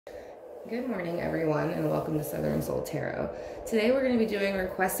Good morning, everyone, and welcome to Southern Soul Tarot. Today we're going to be doing a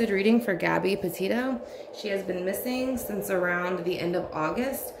requested reading for Gabby Petito. She has been missing since around the end of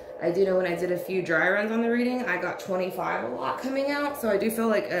August. I do know when I did a few dry runs on the reading, I got 25 a lot coming out, so I do feel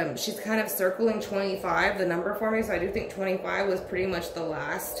like she's kind of circling 25, the number for me, so I do think 25 was pretty much the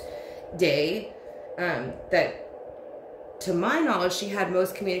last day that, to my knowledge, she had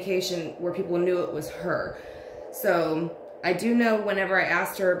most communication where people knew it was her. So I do know whenever I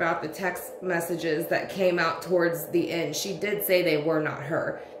asked her about the text messages that came out towards the end, she did say they were not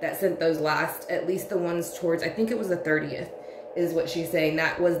her that sent those last, at least the ones towards, I think it was the 30th, is what she's saying.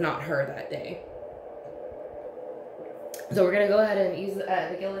 That was not her that day. So we're going to go ahead and use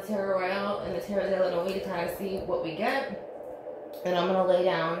the Gila Tarot Royale and the Tarot de la Noche to kind of see what we get. And I'm going to lay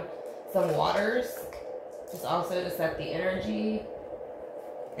down some waters, just also to set the energy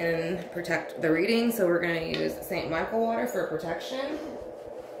and protect the reading. So we're going to use St. Michael water for protection.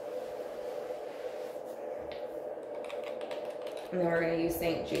 And then we're going to use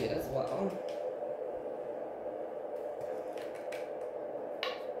St. Jude as well.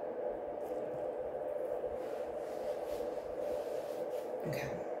 Okay.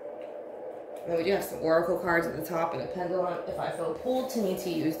 And then we do have some oracle cards at the top and a pendulum if I feel pulled to need to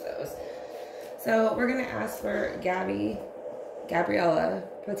use those. So we're going to ask for Gabriella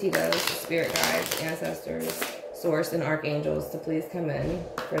Petito's spirit guides, ancestors, source, and archangels to please come in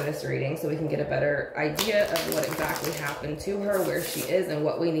for this reading so we can get a better idea of what exactly happened to her, where she is, and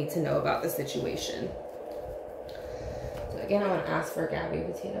what we need to know about the situation. So again, I want to ask for Gabby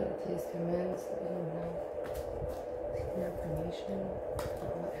Petito to please come in so we can know clear information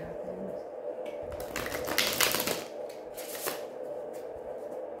on what happened.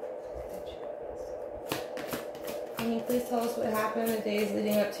 Can you please tell us what happened the days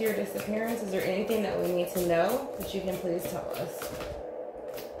leading up to your disappearance? Is there anything that we need to know that you can please tell us?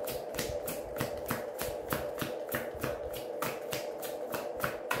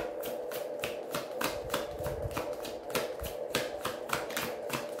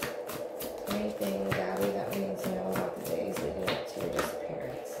 Anything, Gabby, that we need to know about the days leading up to your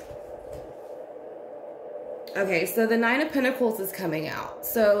disappearance? Okay, so the Nine of Pentacles is coming out.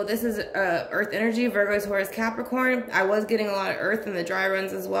 So this is Earth energy, Virgo, Taurus, Capricorn. I was getting a lot of Earth in the dry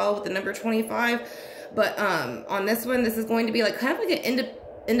runs as well with the number 25. But on this one, this is going to be like kind of like an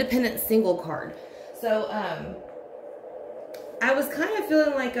independent single card. So I was kind of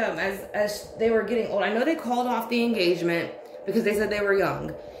feeling like as they were getting old, I know they called off the engagement because they said they were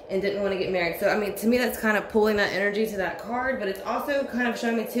young and didn't want to get married. So, I mean, to me, that's kind of pulling that energy to that card. But it's also kind of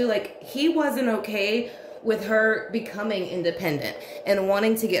showing me, too, like, he wasn't okay with her becoming independent and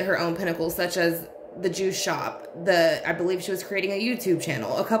wanting to get her own pinnacles, such as the juice shop. I believe she was creating a YouTube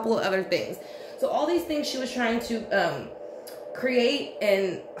channel, a couple of other things. So all these things she was trying to create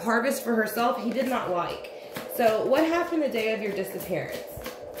and harvest for herself, he did not like. So what happened the day of your disappearance?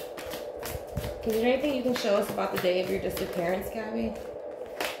 Is there anything you can show us about the day of your disappearance, Gabby?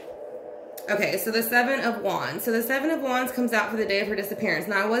 Okay, so the Seven of Wands. So the Seven of Wands comes out for the day of her disappearance.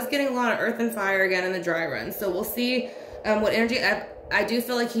 Now, I was getting a lot of Earth and Fire again in the dry run. So we'll see what energy. I do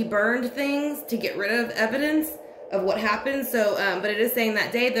feel like he burned things to get rid of evidence of what happened. So, but it is saying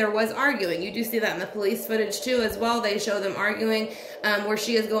that day there was arguing. You do see that in the police footage too as well. They show them arguing where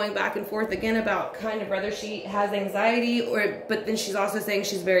she is going back and forth again about kind of whether she has anxiety but then she's also saying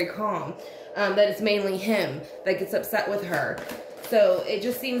she's very calm. That it's mainly him that gets upset with her. So it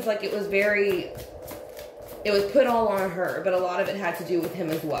just seems like it was put all on her, but a lot of it had to do with him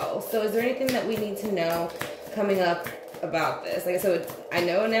as well. So is there anything that we need to know coming up about this? Like I said, I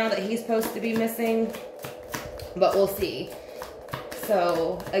know now that he's supposed to be missing, but we'll see.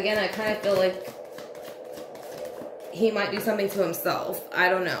 So again, I kind of feel like he might do something to himself. I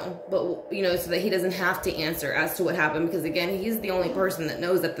don't know. But, you know, so that he doesn't have to answer as to what happened, because again, he's the only person that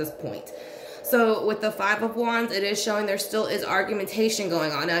knows at this point. So with the Five of Wands, it is showing there still is argumentation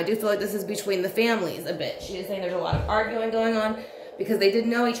going on. Now, I do feel like this is between the families a bit. She is saying there's a lot of arguing going on because they did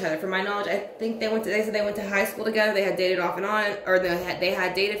know each other. From my knowledge, I think they said they went to high school together. They had dated off and on, or they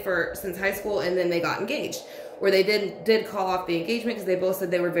had dated since high school, and then they got engaged. Or they did call off the engagement because they both said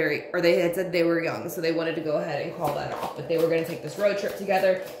they were they had said they were young, so they wanted to go ahead and call that off. But they were going to take this road trip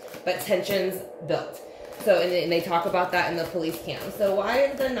together, but tensions built. So, and they talk about that in the police cam. So why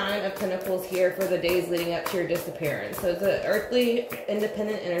is the Nine of Pentacles here for the days leading up to your disappearance? So it's an earthly,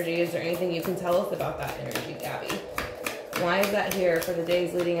 independent energy. Is there anything you can tell us about that energy, Gabby? Why is that here for the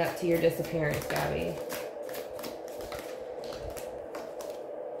days leading up to your disappearance, Gabby?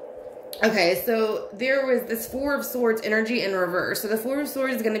 Okay, so there was this Four of Swords energy in reverse. So the Four of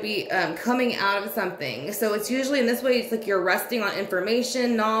Swords is going to be coming out of something. So it's usually in this way, it's like you're resting on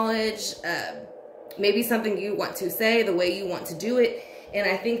information, knowledge, maybe something you want to say, the way you want to do it. And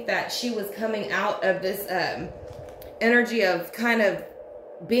I think that she was coming out of this energy of kind of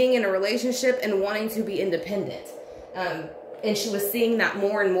being in a relationship and wanting to be independent. And she was seeing that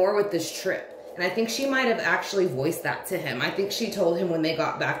more and more with this trip. And I think she might have actually voiced that to him. I think she told him when they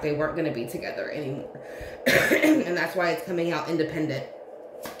got back they weren't going to be together anymore. And that's why it's coming out independent.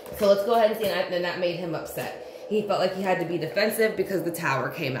 So let's go ahead and see. And that made him upset. He felt like he had to be defensive because the Tower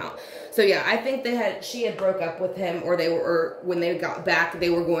came out. So yeah, I think she had broke up with him, or when they got back, they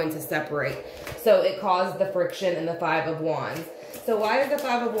were going to separate. So it caused the friction and the Five of Wands. So why is the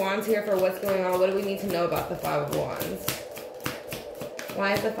Five of Wands here for what's going on? What do we need to know about the Five of Wands?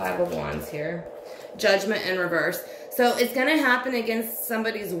 Why is the Five of Wands here? Judgment in reverse. So it's going to happen against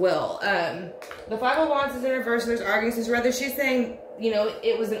somebody's will. The Five of Wands is in reverse. There's arguments. So rather she's saying, you know,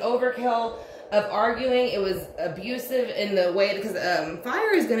 it was an overkill of arguing. It was abusive in the way, because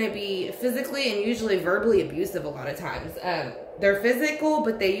fire is going to be physically and usually verbally abusive a lot of times. They're physical,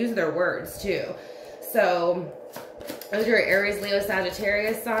 but they use their words too. So those are Aries, Leo,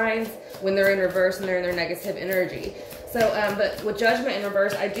 Sagittarius signs when they're in reverse and they're in their negative energy. So, but with Judgment in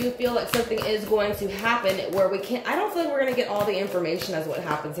reverse, I do feel like something is going to happen where we can't, I don't feel like we're going to get all the information as what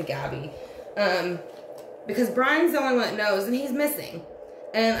happened to Gabby. Because Brian's the only one that knows, and he's missing.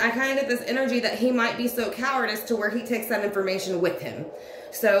 And I kind of get this energy that he might be so cowardice to where he takes that information with him.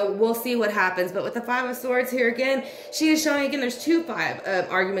 So we'll see what happens. But with the Five of Swords here again, she is showing again there's two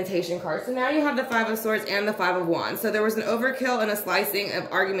argumentation cards. So now you have the Five of Swords and the Five of Wands. So there was an overkill and a slicing of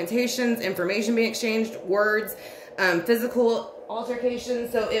argumentations, information being exchanged, words, physical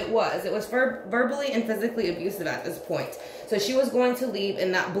altercations. So it was verbally and physically abusive at this point. So she was going to leave,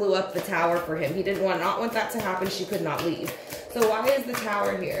 and that blew up the Tower for him. He did not want that to happen. She could not leave. So why is the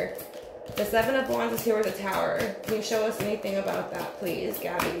Tower here? The Seven of Wands is here with the Tower. Can you show us anything about that, please,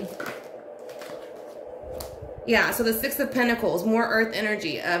 Gabby? Yeah, so the Six of Pentacles, more earth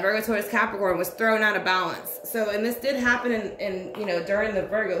energy. Virgo, Taurus, Capricorn was thrown out of balance. So, and this did happen in you know, during the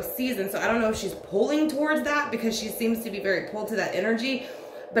Virgo season. So I don't know if she's pulling towards that because she seems to be very pulled to that energy.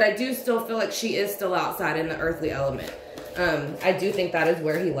 But I do still feel like she is still outside in the earthly element. I do think that is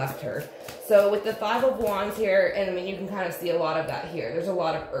where he left her. So with the Five of Wands here, and I mean, you can kind of see a lot of that here. There's a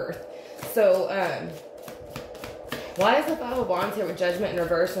lot of earth. So, why is the Five of Wands here with Judgment in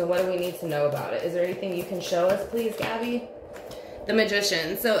reverse, and what do we need to know about it? Is there anything you can show us, please, Gabby? The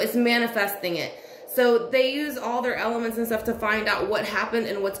Magician. So it's manifesting it. So they use all their elements and stuff to find out what happened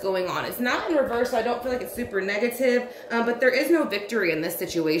and what's going on. It's not in reverse, so I don't feel like it's super negative, but there is no victory in this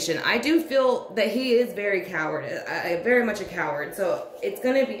situation. I do feel that he is very coward, very much a coward. So it's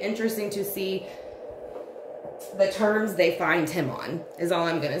going to be interesting to see the terms they find him on, is all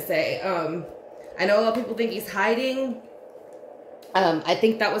I'm going to say. I know a lot of people think he's hiding. I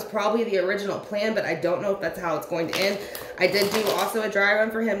think that was probably the original plan, but I don't know if that's how it's going to end. I did do also a dry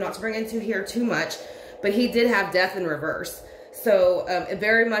run for him, not to bring into here too much, but he did have death in reverse. So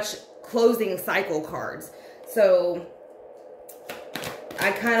very much closing cycle cards. So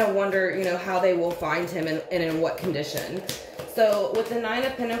I kind of wonder, you know, how they will find him and in what condition. So with the Nine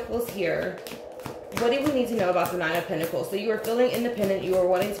of Pentacles here, what do we need to know about the Nine of Pentacles? So you were feeling independent. You were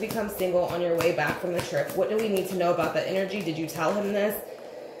wanting to become single on your way back from the trip. What do we need to know about that energy? Did you tell him this?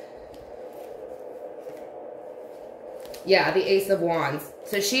 Yeah, the Ace of Wands.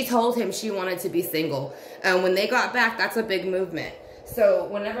 So she told him she wanted to be single. When they got back, that's a big movement. So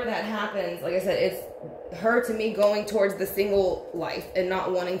whenever that happens, like I said, it's her, to me, going towards the single life and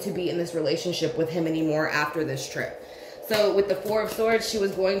not wanting to be in this relationship with him anymore after this trip. So with the Four of Swords, she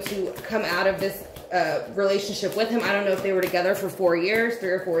was going to come out of this relationship with him. I don't know if they were together for 4 years, 3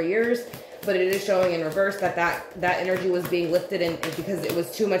 or 4 years, but it is showing in reverse that energy was being lifted and because it was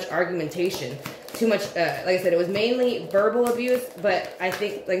too much argumentation, too much, like I said, it was mainly verbal abuse, but I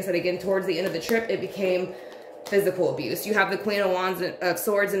think, like I said, again, towards the end of the trip, it became physical abuse. You have the Queen of Wands of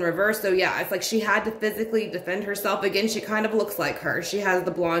Swords in reverse. So yeah, it's like she had to physically defend herself. Again, she kind of looks like her. She has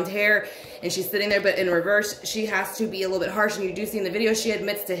the blonde hair and she's sitting there, but in reverse, she has to be a little bit harsh. And you do see in the video, she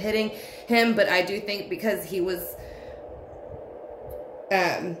admits to hitting him, but I do think because he was,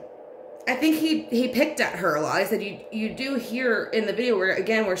 I think he picked at her a lot. I said, you do hear in the video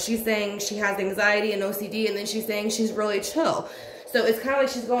where she's saying she has anxiety and OCD, and then she's saying she's really chill. So it's kind of like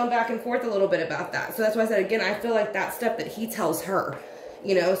she's going back and forth a little bit about that. So that's why I said, again, I feel like that stuff that he tells her,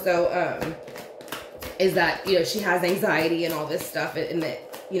 you know, so, is that, you know, she has anxiety and all this stuff and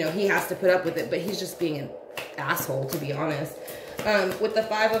that, you know, he has to put up with it, but he's just being an asshole, to be honest. With the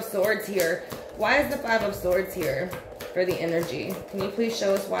Five of Swords here, why is the Five of Swords here for the energy? Can you please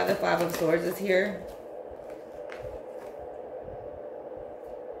show us why the Five of Swords is here?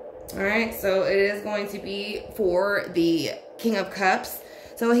 All right, so it is going to be for the King of Cups.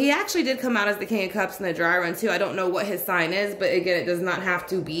 So he actually did come out as the King of Cups in the dry run too. I don't know what his sign is, but again, it does not have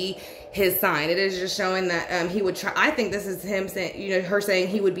to be his sign. It is just showing that he would try. I think this is him saying, you know, her saying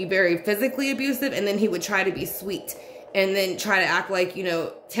he would be very physically abusive, and then he would try to be sweet and then try to act like, you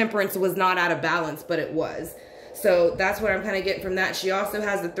know, temperance was not out of balance, but it was. So that's what I'm kind of getting from that. She also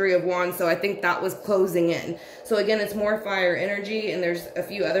has the Three of Wands, so I think that was closing in. So again, it's more fire energy, and there's a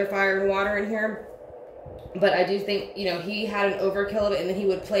few other fire and water in here. But I do think, you know, he had an overkill of it, and then he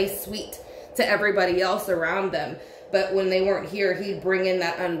would play sweet to everybody else around them. But when they weren't here, he'd bring in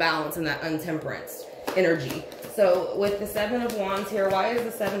that unbalance and that untemperance energy. So with the Seven of Wands here, why is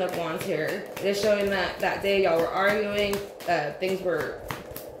the Seven of Wands here? It is showing that that day y'all were arguing, things were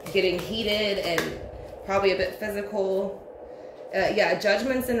getting heated and probably a bit physical. Yeah,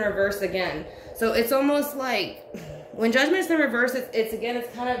 Judgment's in reverse again. So it's almost like when Judgment's in reverse, it's again,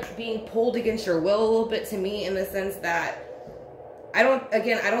 it's kind of being pulled against your will a little bit to me, in the sense that I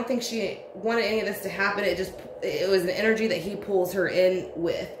don't think she wanted any of this to happen. It was an energy that he pulls her in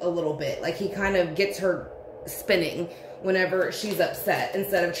with a little bit. Like he kind of gets her spinning whenever she's upset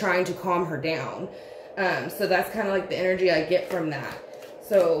instead of trying to calm her down. So that's kind of like the energy I get from that.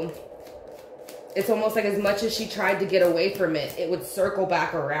 So it's almost like as much as she tried to get away from it, it would circle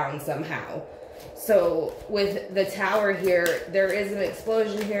back around somehow. So with the Tower here, there is an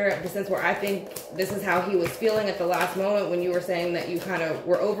explosion here, in the sense where I think this is how he was feeling at the last moment when you were saying that you kind of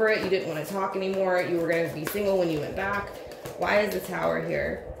were over it. You didn't want to talk anymore. You were going to be single when you went back. Why is the Tower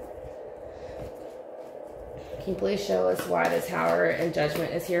here? Can you please show us why the Tower and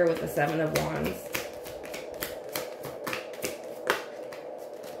Judgment is here with the Seven of Wands?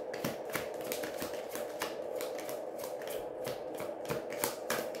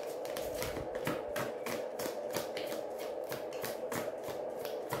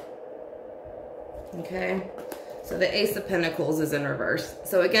 Okay, so the Ace of Pentacles is in reverse.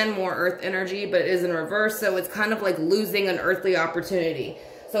 So again, more earth energy, but it is in reverse. So it's kind of like losing an earthly opportunity.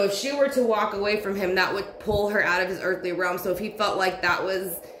 So if she were to walk away from him, that would pull her out of his earthly realm. So if he felt like that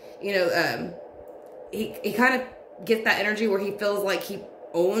was, you know, he kind of gets that energy where he feels like he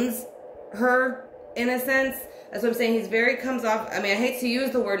owns her in a sense. That's what I'm saying. He's very, comes off, I mean, I hate to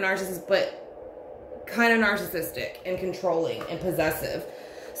use the word narcissist, but kind of narcissistic and controlling and possessive.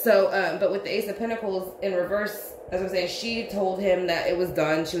 So, but with the Ace of Pentacles in reverse, as I'm saying, she told him that it was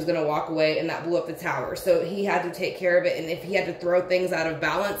done. She was going to walk away, and that blew up the Tower. So he had to take care of it. And if he had to throw things out of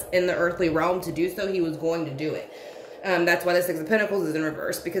balance in the earthly realm to do so, he was going to do it. That's why the Six of Pentacles is in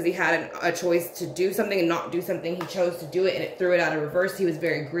reverse, because he had a choice to do something and not do something. He chose to do it, and it threw it out of reverse. He was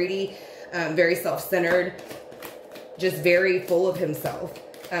very greedy, very self-centered, just very full of himself.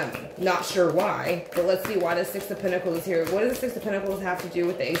 Not sure why, but let's see why the Six of Pentacles is here. What does the Six of Pentacles have to do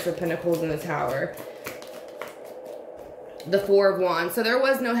with the Ace of Pentacles in the Tower? The Four of Wands. So there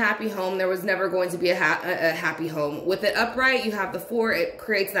was no happy home. There was never going to be a happy home. With it upright, you have the Four. It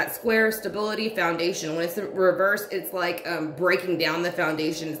creates that square stability foundation. When it's reversed, it's like breaking down the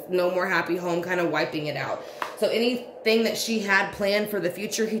foundation. It's no more happy home, kind of wiping it out. So anything that she had planned for the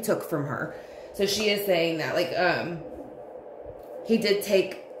future, he took from her. So she is saying that, like, he did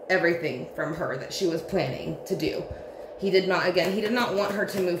take everything from her that she was planning to do. He did not, again, he did not want her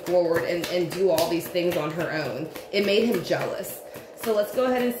to move forward and do all these things on her own. It made him jealous. So let's go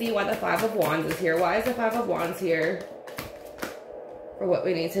ahead and see why the Five of Wands is here. Why is the Five of Wands here? For what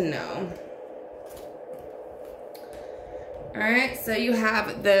we need to know. Alright, so you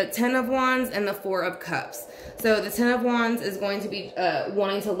have the Ten of Wands and the Four of Cups. So the Ten of Wands is going to be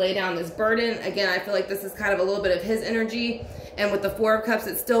wanting to lay down this burden. Again, I feel like this is kind of a little bit of his energy. And with the Four of Cups,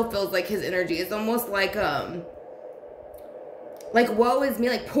 it still feels like his energy. It's almost like woe is me,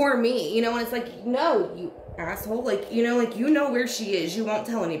 like poor me, you know, and it's like, no, you asshole, like, you know where she is. You won't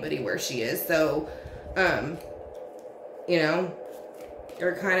tell anybody where she is. So, you know,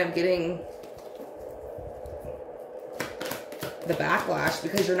 you're kind of getting the backlash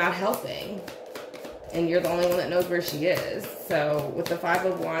because you're not helping. And you're the only one that knows where she is. So with the Five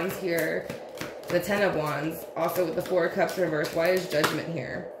of Wands here, the Ten of Wands, also with the Four of Cups reversed, why is Judgment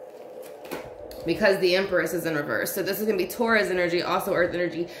here? Because the Empress is in reverse. So this is going to be Taurus energy, also earth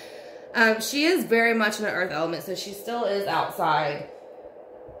energy. She is very much in the earth element, so she still is outside.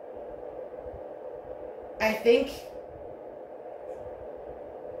 I think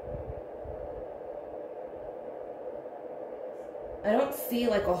I don't see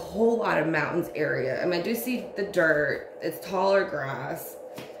like a whole lot of mountains area. I mean, I do see the dirt. It's taller grass,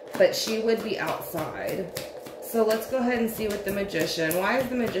 but she would be outside. So let's go ahead and see with the Magician. Why is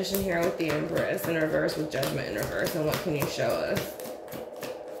the Magician here with the Empress in reverse with Judgment in reverse? And what can you show us?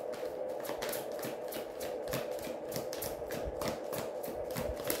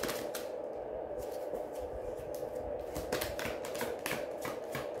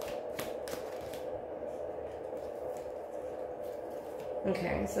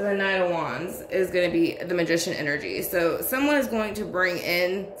 Okay, so the Knight of Wands is going to be the Magician energy. So someone is going to bring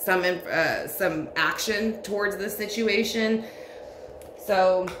in some action towards this situation.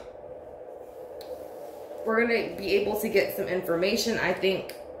 So we're going to be able to get some information, I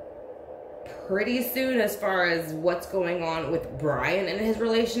think, pretty soon as far as what's going on with Brian and his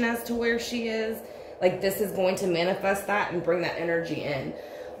relation as to where she is. Like, this is going to manifest that and bring that energy in.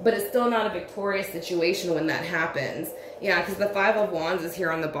 But it's still not a victorious situation when that happens. Yeah, because the Five of Wands is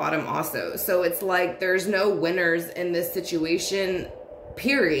here on the bottom also. So it's like there's no winners in this situation,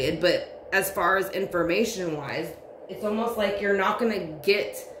 period. But as far as information-wise, it's almost like you're not going to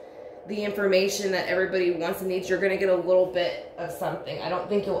get the information that everybody wants and needs. You're going to get a little bit of something. I don't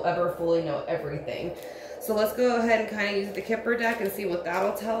think you'll ever fully know everything. So let's go ahead and kind of use the Kipper deck and see what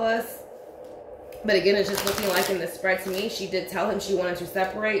that'll tell us. But again, it's just looking like in the spread to me, she did tell him she wanted to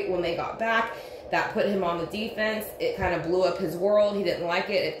separate when they got back. That put him on the defense. It kind of blew up his world. He didn't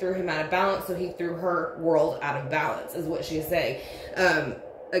like it. It threw him out of balance. So he threw her world out of balance is what she's saying.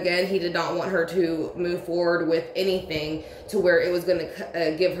 Again, he did not want her to move forward with anything to where it was going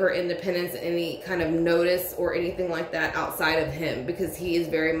to give her independence, any kind of notice or anything like that outside of him, because he is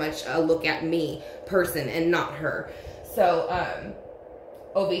very much a look at me person and not her. So,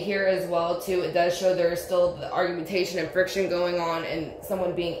 over here as well too, it does show there is still the argumentation and friction going on and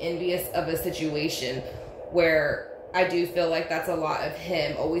someone being envious of a situation, where I do feel like that's a lot of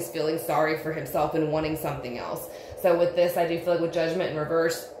him always feeling sorry for himself and wanting something else. So with this, I do feel like with Judgment in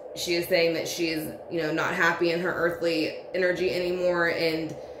reverse, she is saying that she is, you know, not happy in her earthly energy anymore.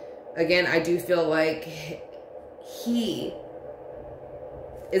 And again, I do feel like he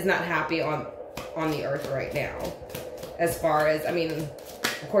is not happy on the earth right now. As far as, I mean,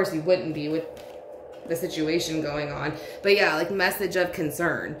 of course he wouldn't be with the situation going on. But yeah, like message of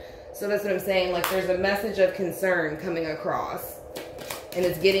concern. So that's what I'm saying. Like there's a message of concern coming across. And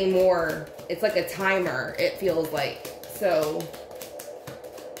it's getting more, it's like a timer, it feels like. So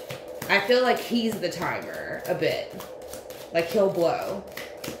I feel like he's the timer a bit. Like he'll blow.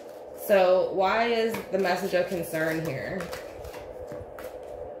 So why is the message of concern here?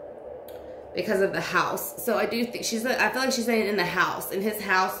 Because of the house. So I do think I feel like she's saying in the house. In his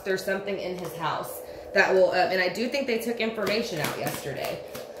house, there's something in his house that will, and I do think they took information out yesterday.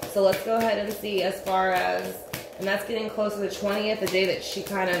 So let's go ahead and see as far as, and that's getting close to the 20th, the day that she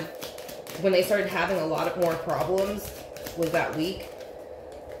kind of, when they started having a lot of more problems, was that week.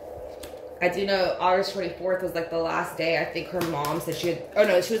 I do know August 24th was like the last day. I think her mom said she had, oh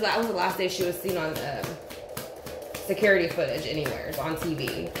no, that was the last day she was seen on security footage anywhere, on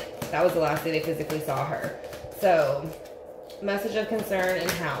TV. That was the last day they physically saw her. So, message of concern in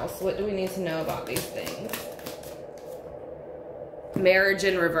house. What do we need to know about these things? Marriage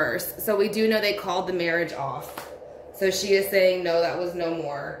in reverse. So we do know they called the marriage off. So she is saying, no, that was no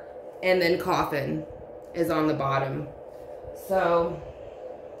more. And then coffin is on the bottom. So,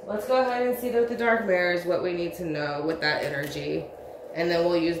 let's go ahead and see with the dark mirrors what we need to know with that energy. And then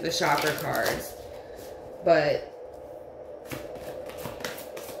we'll use the chakra cards. But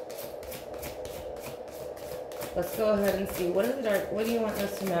let's go ahead and see what do you want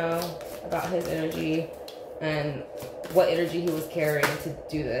us to know about his energy and what energy he was carrying to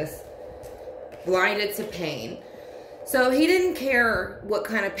do this. Blinded to pain. So he didn't care what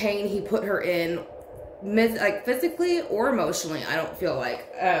kind of pain he put her in, like physically or emotionally, I don't feel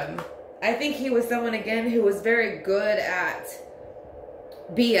like. I think he was someone, again, who was very good at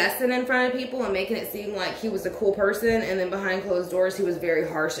BSing in front of people and making it seem like he was a cool person, and then behind closed doors he was very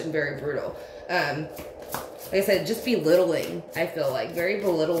harsh and very brutal. Like I said, just belittling, I feel like. Very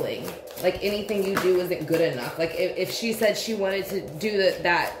belittling. Like anything you do isn't good enough. Like if she said she wanted to do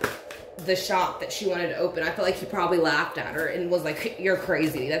the shop that she wanted to open, I feel like he probably laughed at her and was like, you're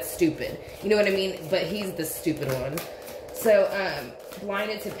crazy. That's stupid. You know what I mean? But he's the stupid one. So,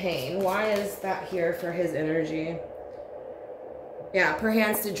 blinded to pain. Why is that here for his energy? Yeah, per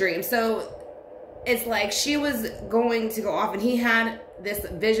hands to dream. So, it's like she was going to go off and he had this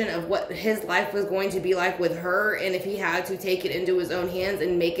vision of what his life was going to be like with her, and if he had to take it into his own hands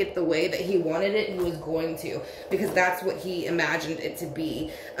and make it the way that he wanted it, he was going to, because that's what he imagined it to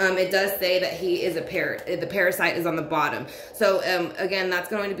be. It does say that he is a the parasite is on the bottom. So again, that's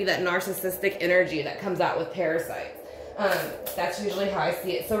going to be that narcissistic energy that comes out with parasites. That's usually how I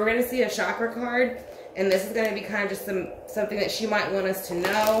see it. So we're going to see a chakra card, and this is going to be kind of just something that she might want us to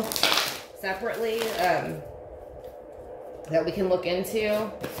know separately, that we can look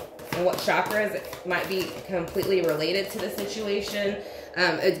into, and what chakras might be completely related to the situation.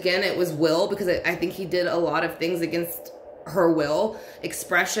 Again, it was will, because I think he did a lot of things against her will.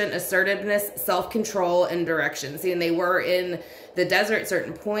 Expression, assertiveness, self-control, and direction. See, and they were in the desert at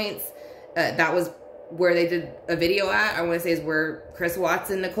certain points. That was where they did a video at. I want to say is where Chris Watts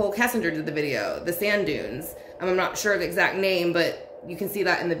and Nicole Kessinger did the video, the sand dunes. I'm not sure of the exact name, but you can see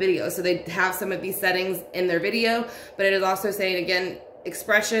that in the video. So they have some of these settings in their video, but it is also saying, again,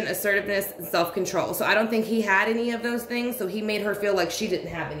 expression, assertiveness, and self-control. So I don't think he had any of those things, so he made her feel like she didn't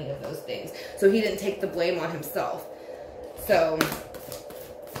have any of those things. So he didn't take the blame on himself. So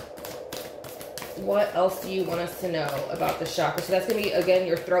what else do you want us to know about the chakra? So that's going to be, again,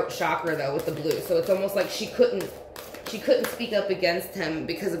 your throat chakra, though, with the blue. So it's almost like she couldn't speak up against him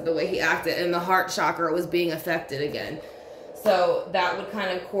because of the way he acted, and the heart chakra was being affected again. So that would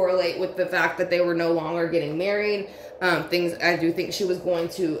kind of correlate with the fact that they were no longer getting married. I do think she was going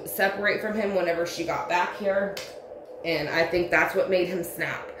to separate from him whenever she got back here. And I think that's what made him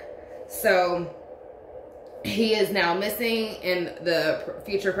snap. So he is now missing in the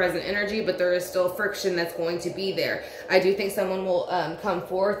future present energy, but there is still friction that's going to be there. I do think someone will come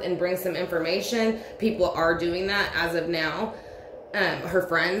forth and bring some information. People are doing that as of now. Her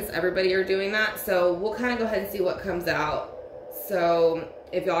friends, everybody are doing that. So we'll kind of go ahead and see what comes out. So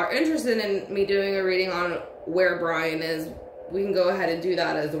if y'all are interested in me doing a reading on where Brian is, we can go ahead and do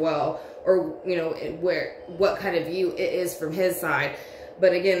that as well. Or, you know, what kind of view it is from his side.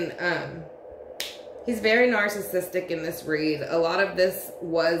 But again, he's very narcissistic in this read. A lot of this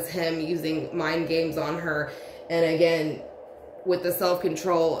was him using mind games on her. And again, with the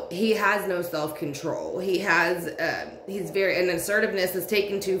self-control, he has no self-control. He's very, and assertiveness is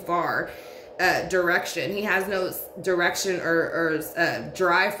taken too far. Direction, he has no direction or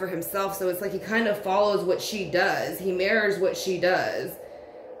drive for himself, so it's like he kind of follows what she does. He mirrors what she does,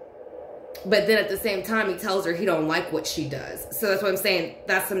 but then at the same time he tells her he don't like what she does. So that's what I'm saying,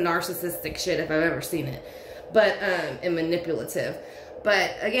 that's some narcissistic shit if I've ever seen it. But and manipulative.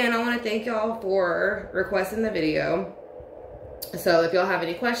 But again, I want to thank y'all for requesting the video. So if y'all have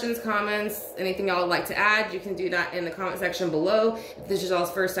any questions, comments, anything y'all would like to add, you can do that in the comment section below. If this is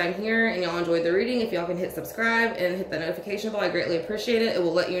y'all's first time here and y'all enjoyed the reading, if y'all can hit subscribe and hit the notification bell, I greatly appreciate it. It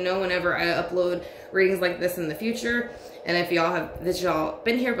will let you know whenever I upload readings like this in the future. And if y'all have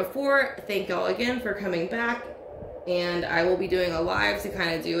been here before, thank y'all again for coming back. And I will be doing a live to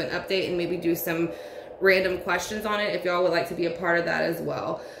kind of do an update and maybe do some random questions on it if y'all would like to be a part of that as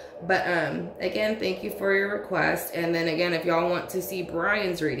well. But again, thank you for your request. And then again, if y'all want to see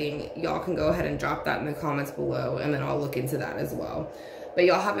Brian's reading, y'all can go ahead and drop that in the comments below, and then I'll look into that as well. But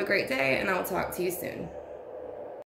y'all have a great day, and I'll talk to you soon.